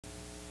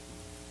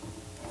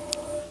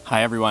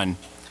Hi, everyone.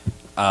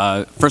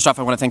 First off,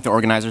 I want to thank the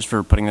organizers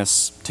for putting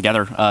this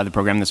together. The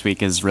program this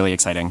week is really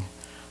exciting.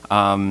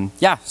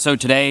 So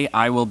today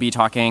I will be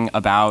talking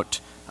about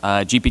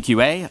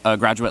GPQA, a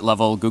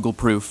graduate-level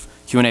Google-proof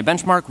Q&A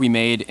benchmark we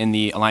made in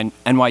the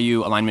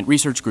NYU Alignment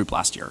Research Group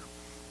last year.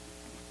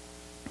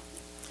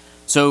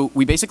 So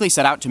we basically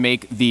set out to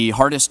make the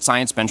hardest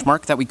science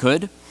benchmark that we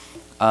could.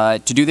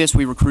 To do this,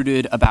 we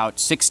recruited about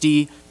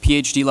 60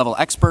 PhD-level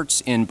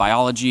experts in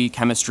biology,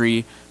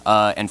 chemistry,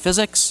 and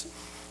physics.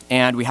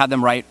 And we had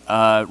them write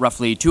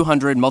roughly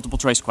 200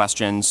 multiple-choice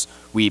questions.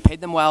 We paid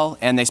them well,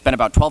 and they spent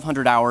about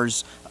 1,200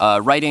 hours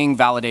writing,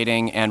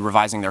 validating, and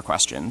revising their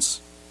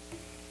questions.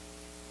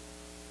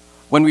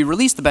 When we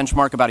released the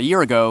benchmark about a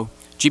year ago,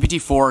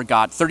 GPT-4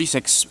 got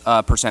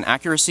 36%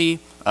 accuracy.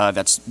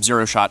 That's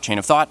zero-shot chain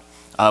of thought,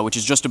 which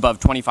is just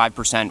above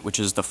 25%, which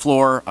is the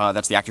floor.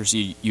 That's the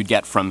accuracy you'd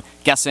get from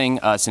guessing,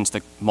 since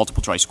the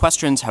multiple-choice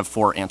questions have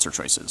 4 answer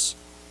choices.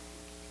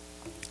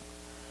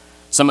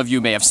 Some of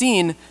you may have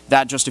seen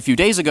that just a few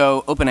days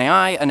ago,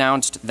 OpenAI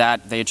announced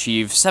that they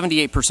achieved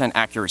 78%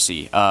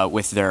 accuracy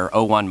with their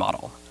O1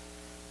 model.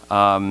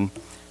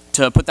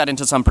 To put that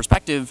into some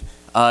perspective,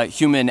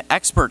 human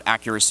expert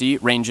accuracy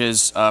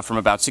ranges from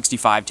about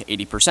 65 to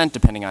 80%,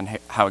 depending on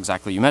how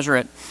exactly you measure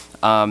it.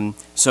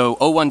 So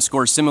O1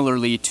 scores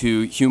similarly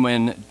to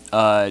human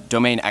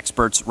domain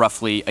experts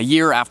roughly a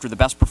year after the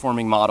best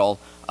performing model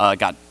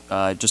got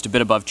just a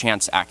bit above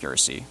chance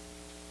accuracy.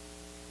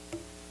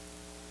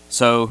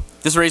 So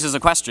this raises a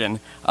question.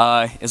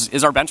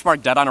 Is our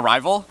benchmark dead on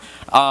arrival?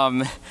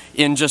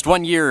 In just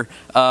 1 year,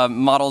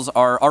 models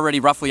are already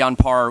roughly on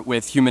par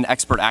with human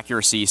expert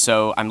accuracy.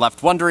 So I'm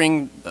left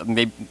wondering,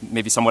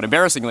 maybe somewhat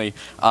embarrassingly,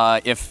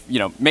 if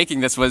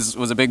making this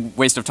was a big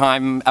waste of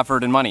time,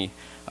 effort, and money.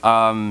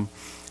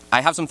 I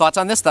have some thoughts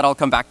on this that I'll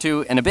come back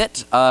to in a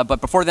bit,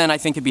 but before then I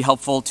think it'd be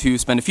helpful to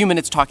spend a few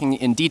minutes talking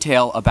in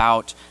detail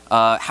about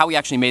how we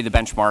actually made the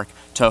benchmark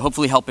to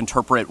hopefully help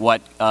interpret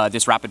what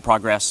this rapid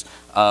progress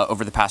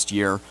over the past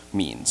year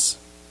means.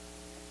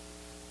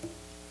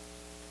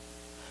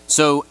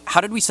 So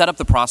how did we set up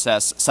the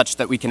process such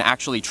that we can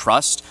actually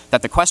trust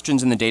that the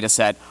questions in the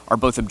dataset are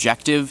both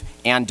objective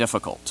and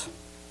difficult?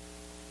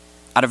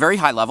 At a very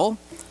high level,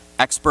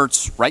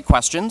 experts write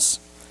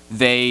questions.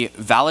 They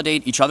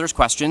validate each other's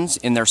questions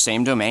in their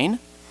same domain,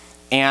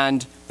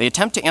 and they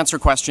attempt to answer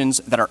questions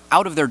that are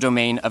out of their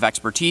domain of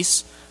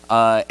expertise,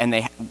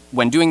 and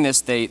when doing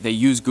this, they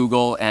use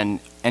Google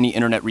and any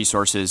internet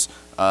resources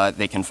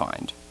they can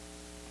find.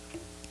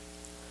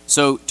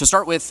 So to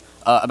start with,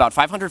 about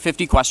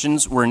 550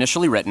 questions were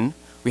initially written.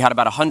 We had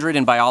about 100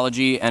 in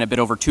biology and a bit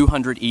over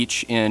 200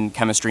 each in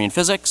chemistry and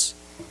physics.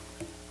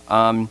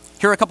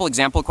 Here are a couple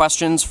example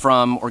questions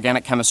from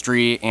organic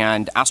chemistry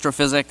and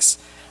astrophysics.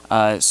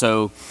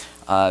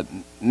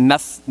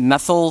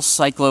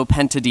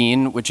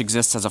 Methylcyclopentadiene, which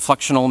exists as a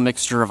fluxional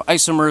mixture of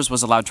isomers,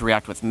 was allowed to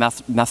react with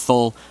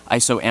methyl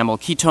isoamyl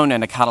ketone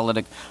and a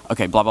catalytic,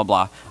 okay, blah, blah,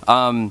 blah.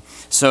 How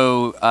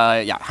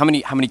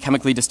many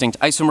chemically distinct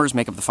isomers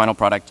make up the final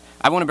product?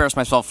 I won't embarrass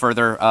myself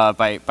further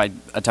by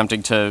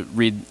attempting to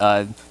read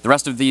the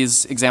rest of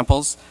these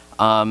examples,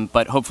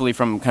 but hopefully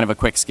from kind of a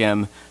quick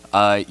skim,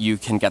 you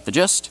can get the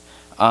gist.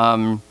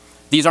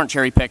 These aren't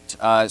cherry-picked,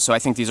 so I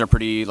think these are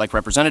pretty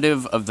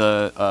representative of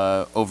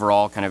the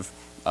overall kind of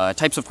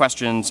types of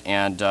questions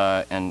and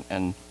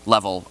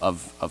level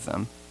of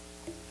them.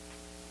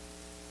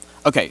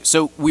 Okay,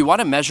 so we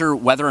want to measure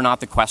whether or not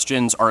the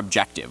questions are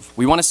objective.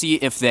 We want to see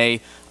if they,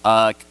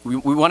 we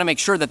want to make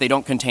sure that they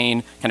don't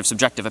contain kind of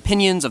subjective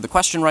opinions of the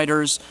question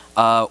writers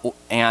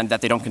and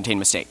that they don't contain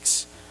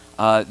mistakes.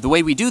 The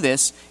way we do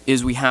this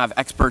is we have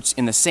experts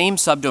in the same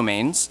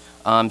subdomains.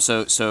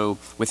 So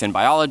within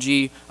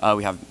biology,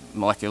 we have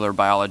molecular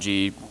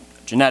biology,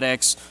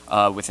 genetics.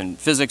 Within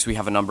physics, we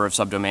have a number of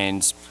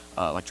subdomains,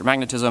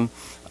 electromagnetism,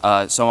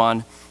 so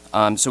on.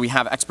 So we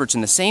have experts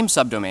in the same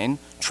subdomain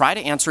try to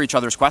answer each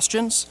other's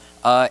questions,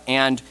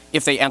 and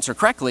if they answer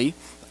correctly,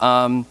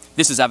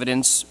 this is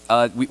evidence,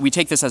 we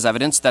take this as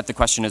evidence that the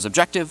question is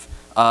objective,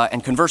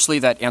 and conversely,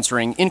 that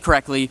answering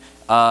incorrectly,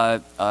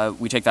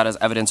 we take that as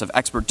evidence of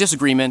expert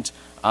disagreement,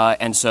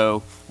 and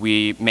so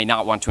we may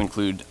not want to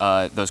include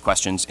those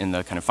questions in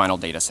the kind of final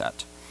data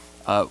set.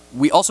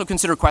 We also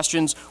consider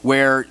questions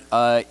where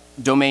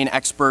domain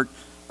expert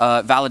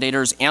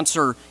validators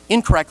answer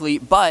incorrectly,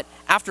 but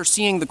after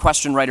seeing the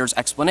question writer's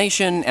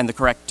explanation and the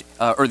correct,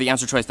 or the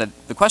answer choice that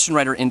the question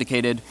writer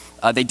indicated,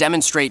 they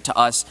demonstrate to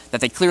us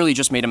that they clearly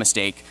just made a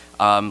mistake,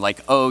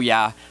 oh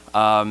yeah,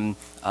 I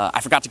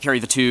forgot to carry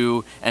the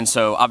 2, and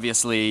so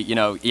obviously,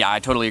 yeah, I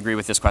totally agree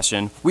with this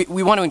question.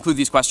 We want to include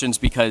these questions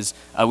because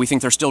we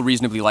think they're still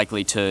reasonably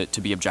likely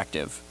to be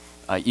objective,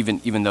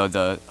 even though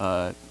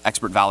the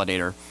expert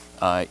validator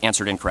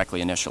answered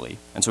incorrectly initially.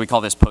 And so we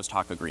call this post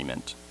hoc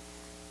agreement.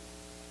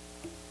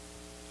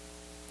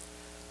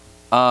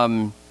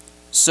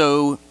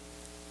 So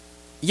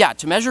yeah,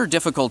 to measure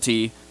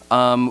difficulty,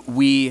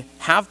 we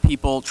have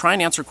people try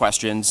and answer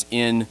questions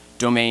in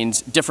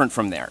domains different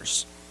from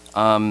theirs.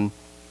 Yeah,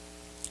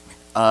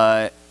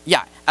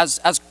 as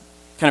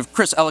kind of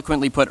Chris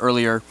eloquently put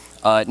earlier,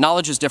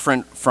 knowledge is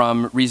different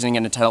from reasoning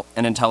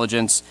and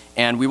intelligence,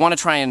 and we want to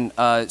try and,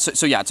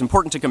 so yeah, it's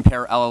important to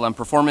compare LLM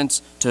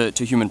performance to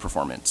human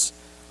performance.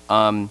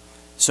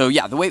 So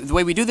yeah, the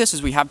way we do this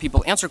is we have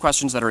people answer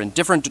questions that are in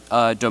different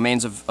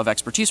domains of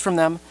expertise from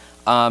them,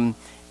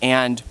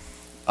 and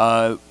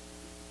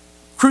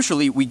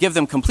crucially, we give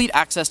them complete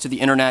access to the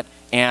internet,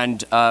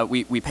 and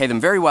we pay them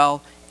very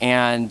well,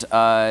 and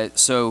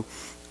so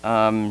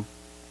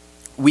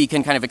we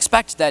can kind of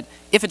expect that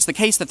if it's the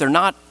case that they're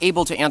not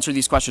able to answer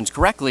these questions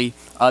correctly,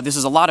 this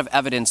is a lot of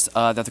evidence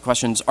that the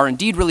questions are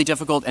indeed really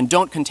difficult and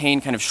don't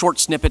contain kind of short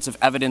snippets of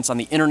evidence on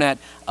the internet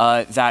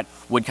that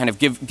would kind of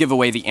give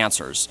away the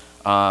answers,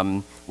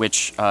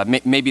 which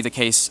may be the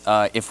case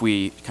if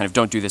we kind of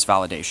don't do this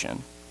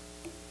validation.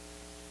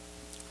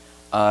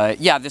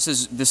 Yeah, this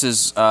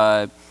is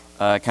kind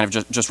of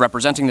just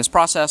representing this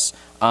process.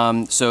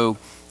 So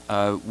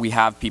we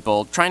have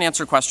people try and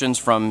answer questions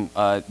from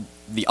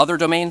the other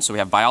domains. So we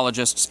have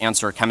biologists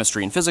answer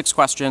chemistry and physics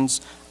questions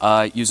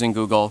using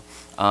Google,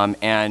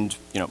 and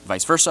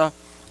vice versa.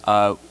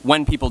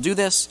 When people do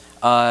this,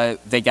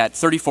 they get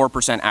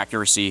 34%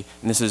 accuracy,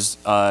 and this is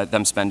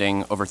them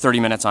spending over 30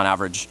 minutes on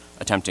average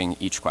attempting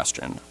each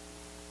question.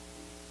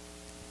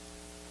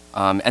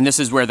 And this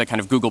is where the kind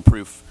of Google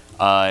proof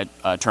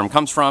term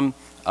comes from,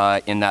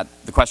 in that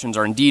the questions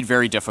are indeed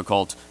very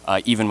difficult,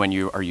 even when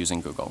you are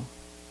using Google.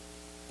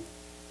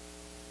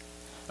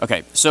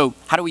 Okay, so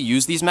how do we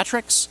use these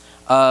metrics?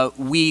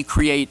 We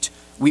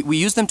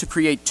use them to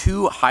create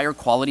two higher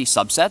quality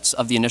subsets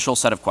of the initial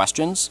set of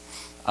questions.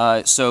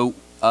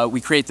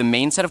 We create the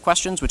main set of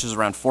questions, which is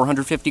around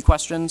 450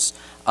 questions,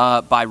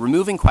 by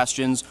removing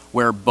questions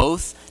where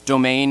both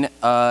domain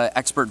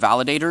expert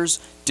validators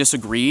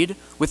disagreed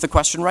with the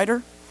question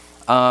writer.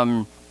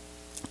 And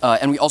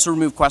we also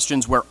remove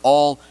questions where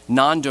all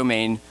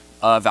non-domain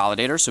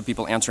validators, so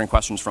people answering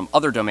questions from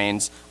other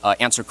domains,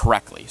 answer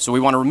correctly. So we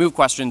want to remove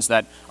questions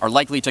that are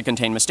likely to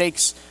contain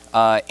mistakes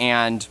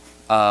and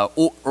are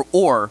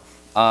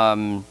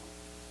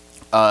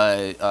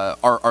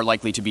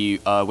likely to be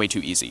way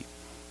too easy.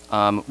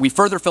 We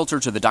further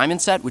filter to the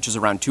diamond set, which is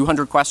around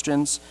 200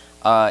 questions,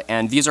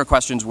 and these are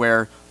questions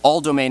where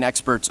all domain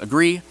experts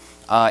agree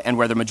and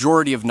where the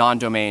majority of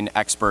non-domain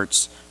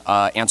experts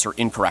answer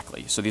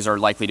incorrectly. So these are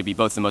likely to be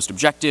both the most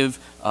objective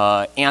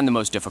and the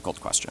most difficult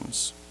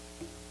questions.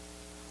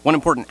 One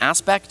important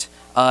aspect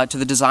to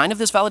the design of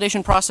this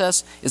validation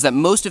process is that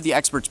most of the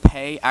experts'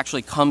 pay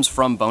actually comes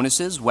from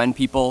bonuses when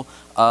people,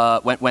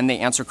 when they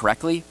answer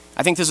correctly.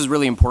 I think this is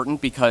really important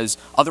because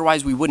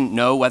otherwise we wouldn't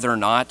know whether or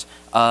not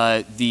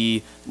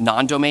the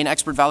non-domain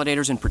expert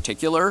validators in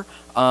particular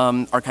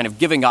are kind of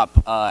giving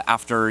up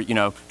after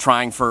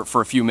trying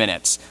for a few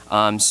minutes.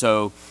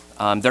 So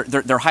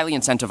they're highly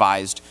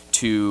incentivized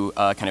to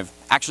kind of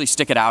actually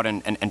stick it out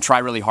and try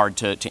really hard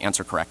to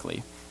answer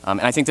correctly. And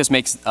I think this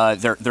makes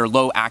their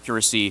low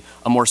accuracy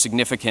a more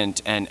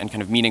significant and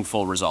kind of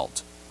meaningful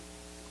result.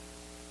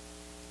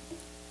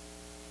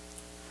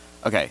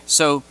 Okay,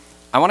 so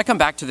I want to come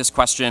back to this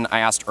question I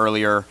asked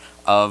earlier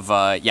of,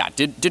 yeah,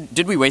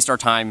 did we waste our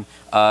time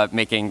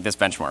making this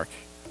benchmark?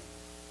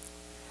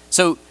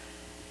 So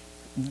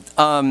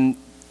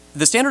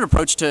the standard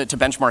approach to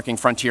benchmarking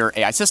frontier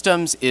AI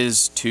systems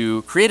is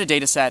to create a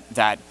data set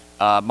that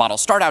models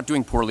start out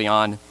doing poorly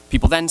on.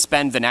 People then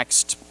spend the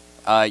next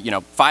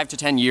 5 to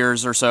 10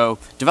 years or so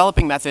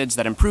developing methods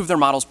that improve their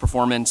model's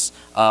performance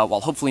while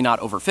hopefully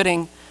not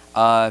overfitting,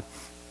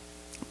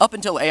 up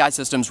until AI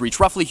systems reach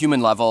roughly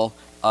human level,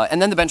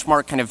 and then the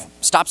benchmark kind of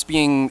stops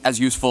being as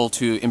useful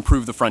to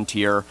improve the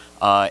frontier,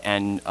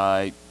 and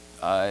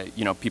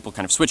people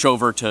kind of switch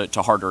over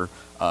to harder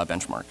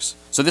benchmarks.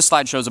 So this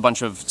slide shows a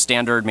bunch of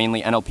standard,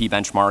 mainly NLP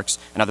benchmarks,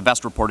 and how the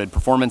best reported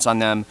performance on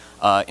them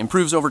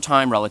improves over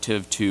time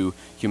relative to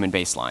human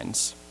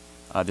baselines.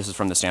 This is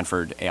from the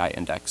Stanford AI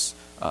Index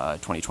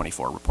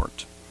 2024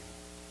 report.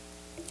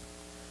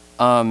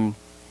 And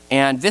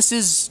this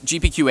is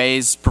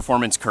GPQA's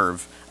performance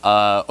curve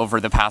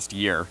over the past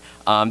year.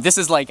 This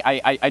is like,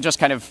 I just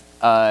kind of,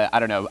 I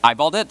don't know,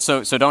 eyeballed it,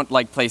 so don't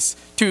like place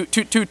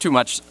too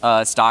much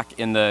stock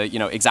in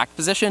the exact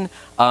position.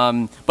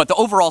 But the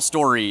overall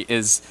story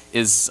is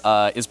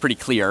pretty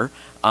clear.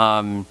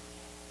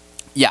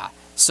 Yeah,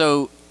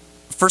 so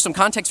for some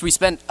context, we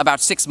spent about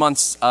 6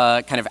 months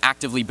kind of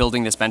actively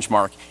building this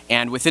benchmark,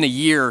 and within a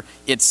year,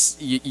 it's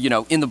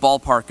in the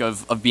ballpark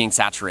of being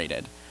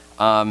saturated.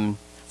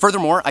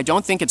 Furthermore, I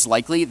don't think it's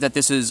likely that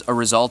this is a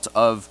result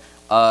of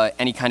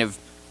any kind of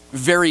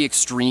very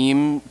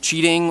extreme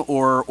cheating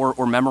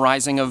or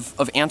memorizing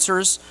of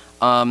answers.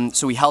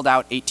 So we held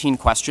out 18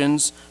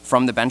 questions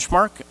from the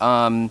benchmark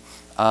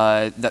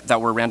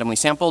that were randomly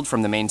sampled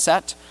from the main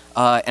set,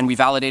 and we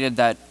validated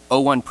that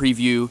O1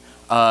 preview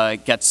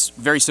gets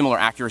very similar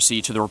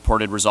accuracy to the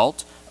reported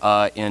result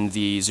in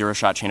the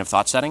zero-shot chain of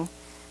thought setting.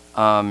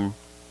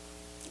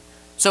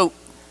 So,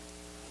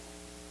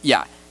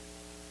 yeah,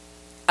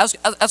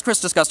 as Chris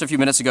discussed a few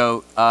minutes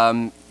ago,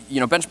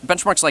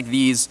 benchmarks like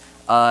these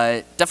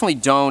definitely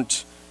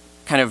don't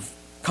kind of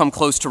come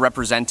close to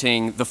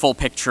representing the full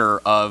picture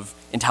of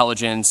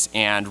intelligence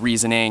and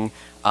reasoning.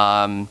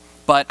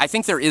 But I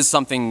think there is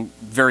something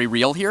very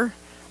real here.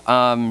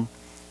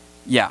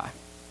 Yeah.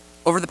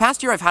 Over the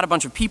past year, I've had a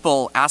bunch of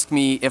people ask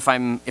me if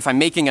I'm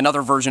making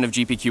another version of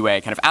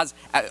GPQA. Kind of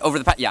over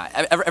the past,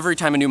 yeah. Every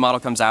time a new model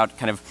comes out,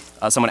 kind of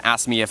someone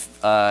asks me if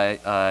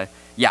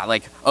yeah,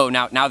 like, oh,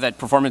 now that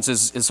performance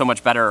is so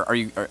much better, are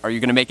you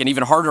going to make an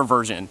even harder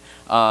version?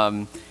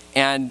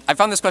 And I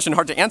found this question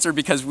hard to answer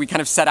because we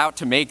kind of set out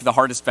to make the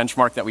hardest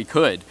benchmark that we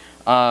could.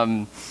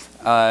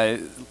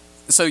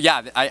 So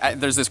yeah,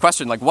 there's this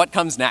question, like, what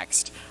comes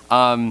next?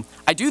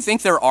 I do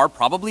think there are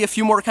probably a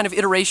few more kind of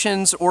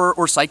iterations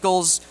or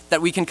cycles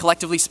that we can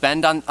collectively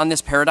spend on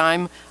this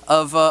paradigm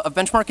of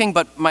benchmarking,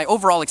 but my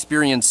overall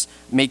experience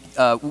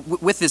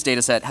with this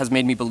data set has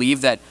made me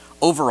believe that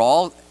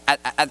overall,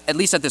 at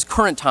least at this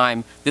current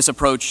time, this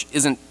approach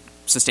isn't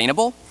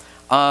sustainable.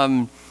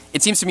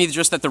 It seems to me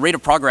just that the rate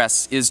of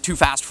progress is too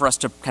fast for us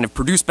to kind of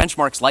produce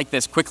benchmarks like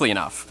this quickly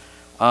enough.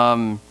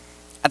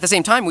 At the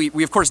same time,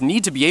 we of course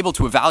need to be able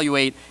to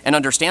evaluate and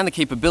understand the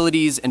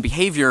capabilities and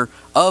behavior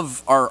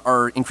of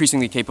our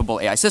increasingly capable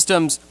AI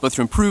systems, both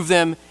to improve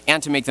them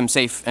and to make them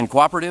safe and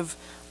cooperative.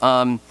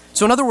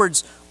 So in other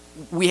words,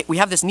 we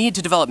have this need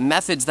to develop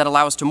methods that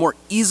allow us to more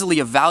easily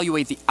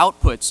evaluate the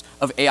outputs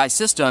of AI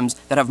systems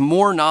that have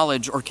more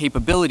knowledge or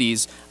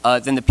capabilities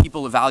than the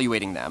people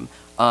evaluating them,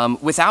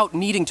 without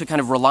needing to kind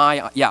of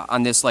rely,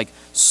 on this like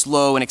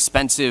slow and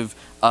expensive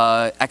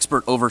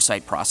expert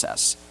oversight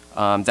process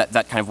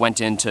that kind of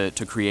went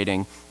into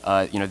creating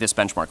this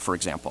benchmark, for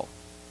example.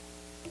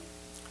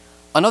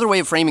 Another way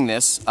of framing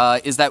this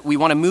is that we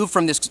want to move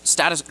from this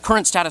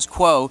current status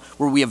quo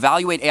where we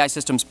evaluate AI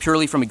systems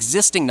purely from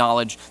existing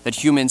knowledge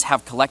that humans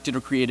have collected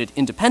or created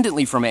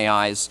independently from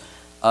AIs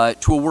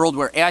to a world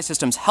where AI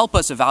systems help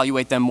us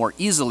evaluate them more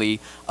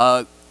easily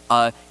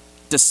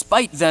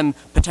despite them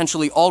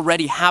potentially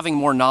already having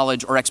more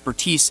knowledge or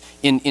expertise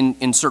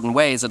in certain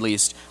ways, at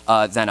least,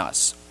 than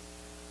us.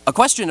 A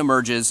question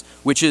emerges,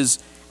 which is,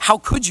 how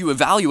could you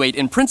evaluate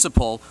in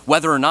principle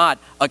whether or not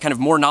a kind of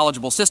more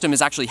knowledgeable system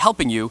is actually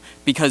helping you?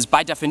 Because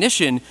by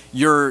definition,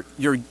 you're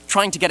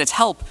trying to get its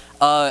help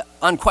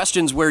on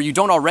questions where you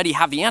don't already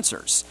have the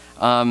answers,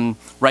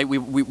 right? We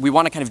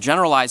want to kind of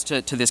generalize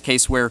to this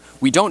case where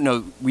we don't know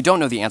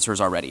the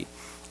answers already.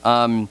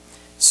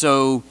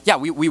 So yeah,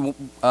 we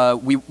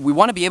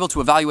want to be able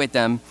to evaluate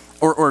them,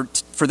 or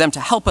for them to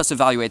help us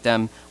evaluate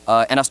them,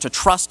 and us to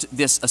trust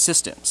this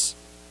assistance.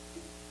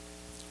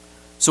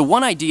 So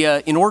one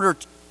idea, in order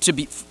to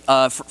be,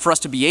 for us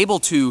to be able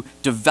to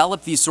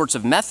develop these sorts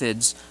of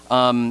methods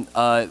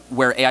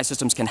where AI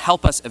systems can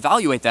help us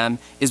evaluate them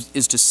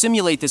is to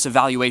simulate this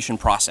evaluation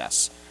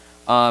process.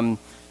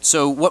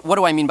 So what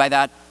do I mean by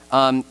that?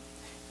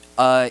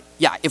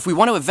 Yeah, if we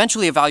want to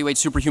eventually evaluate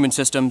superhuman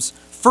systems,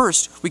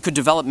 first we could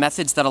develop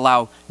methods that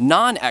allow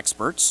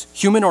non-experts,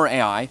 human or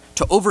AI,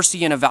 to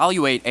oversee and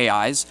evaluate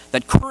AIs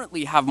that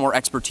currently have more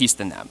expertise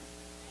than them.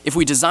 If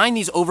we design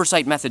these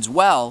oversight methods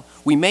well,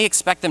 we may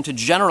expect them to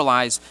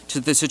generalize to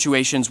the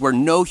situations where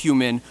no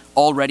human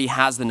already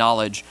has the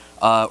knowledge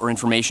or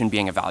information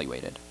being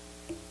evaluated.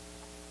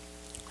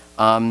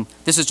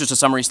 This is just a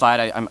summary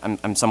slide.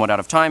 I'm somewhat out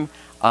of time.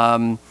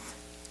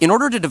 In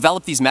order to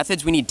develop these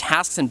methods, we need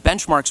tasks and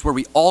benchmarks where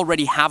we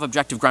already have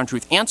objective ground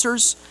truth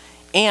answers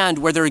and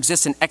where there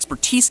exists an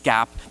expertise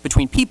gap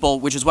between people,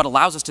 which is what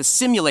allows us to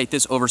simulate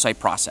this oversight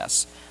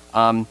process.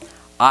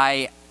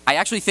 I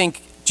actually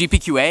think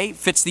GPQA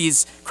fits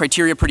these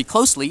criteria pretty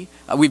closely.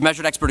 We've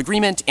measured expert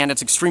agreement, and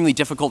it's extremely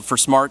difficult for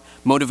smart,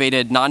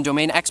 motivated,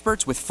 non-domain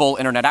experts with full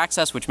internet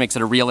access, which makes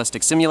it a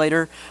realistic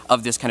simulator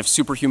of this kind of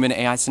superhuman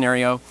AI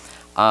scenario.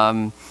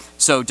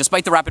 So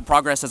despite the rapid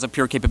progress as a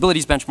pure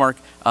capabilities benchmark,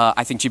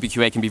 I think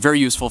GPQA can be very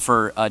useful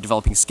for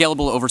developing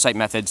scalable oversight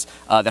methods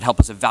that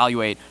help us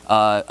evaluate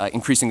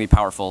increasingly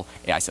powerful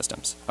AI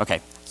systems.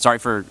 Okay, sorry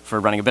for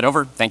running a bit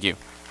over. Thank you.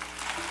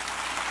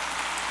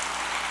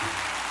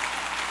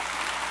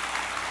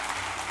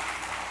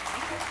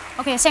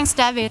 Okay, thanks,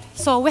 David.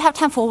 So we have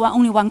time for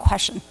only one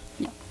question.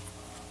 Yeah.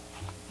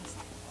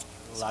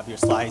 Love your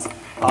slides.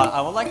 I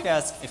would like to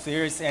ask if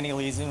there is any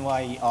reason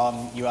why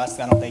you ask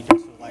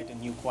annotators to write the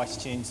new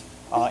questions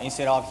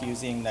instead of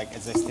using like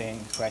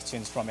existing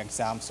questions from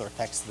exams or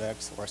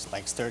textbooks, or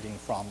like starting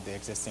from the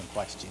existing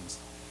questions.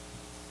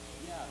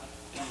 Yeah,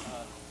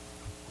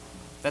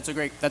 that's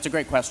a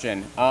great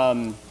question.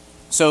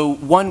 So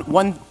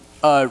one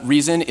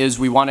reason is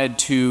we wanted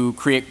to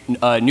create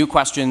new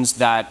questions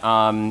that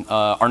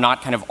are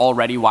not kind of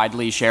already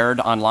widely shared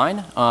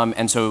online,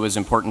 and so it was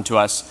important to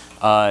us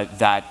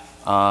that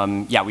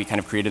we kind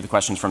of created the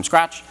questions from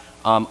scratch.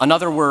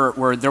 Another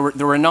there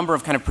were a number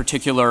of kind of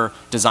particular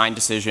design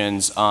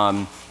decisions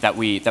that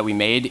we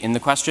made in the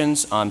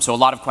questions. So a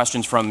lot of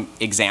questions from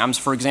exams,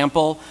 for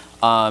example,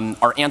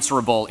 are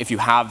answerable if you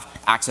have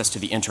access to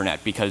the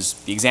internet, because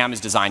the exam is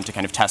designed to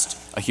kind of test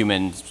a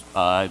human's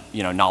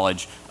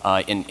knowledge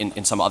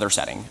in some other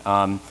setting.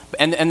 And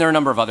there are a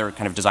number of other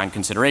kind of design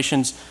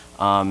considerations.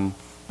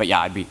 But but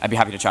yeah, I'd be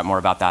happy to chat more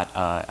about that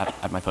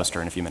at my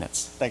poster in a few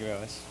minutes. Thank you very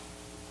much.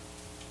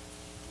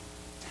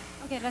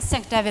 Okay, let's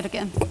thank David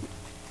again.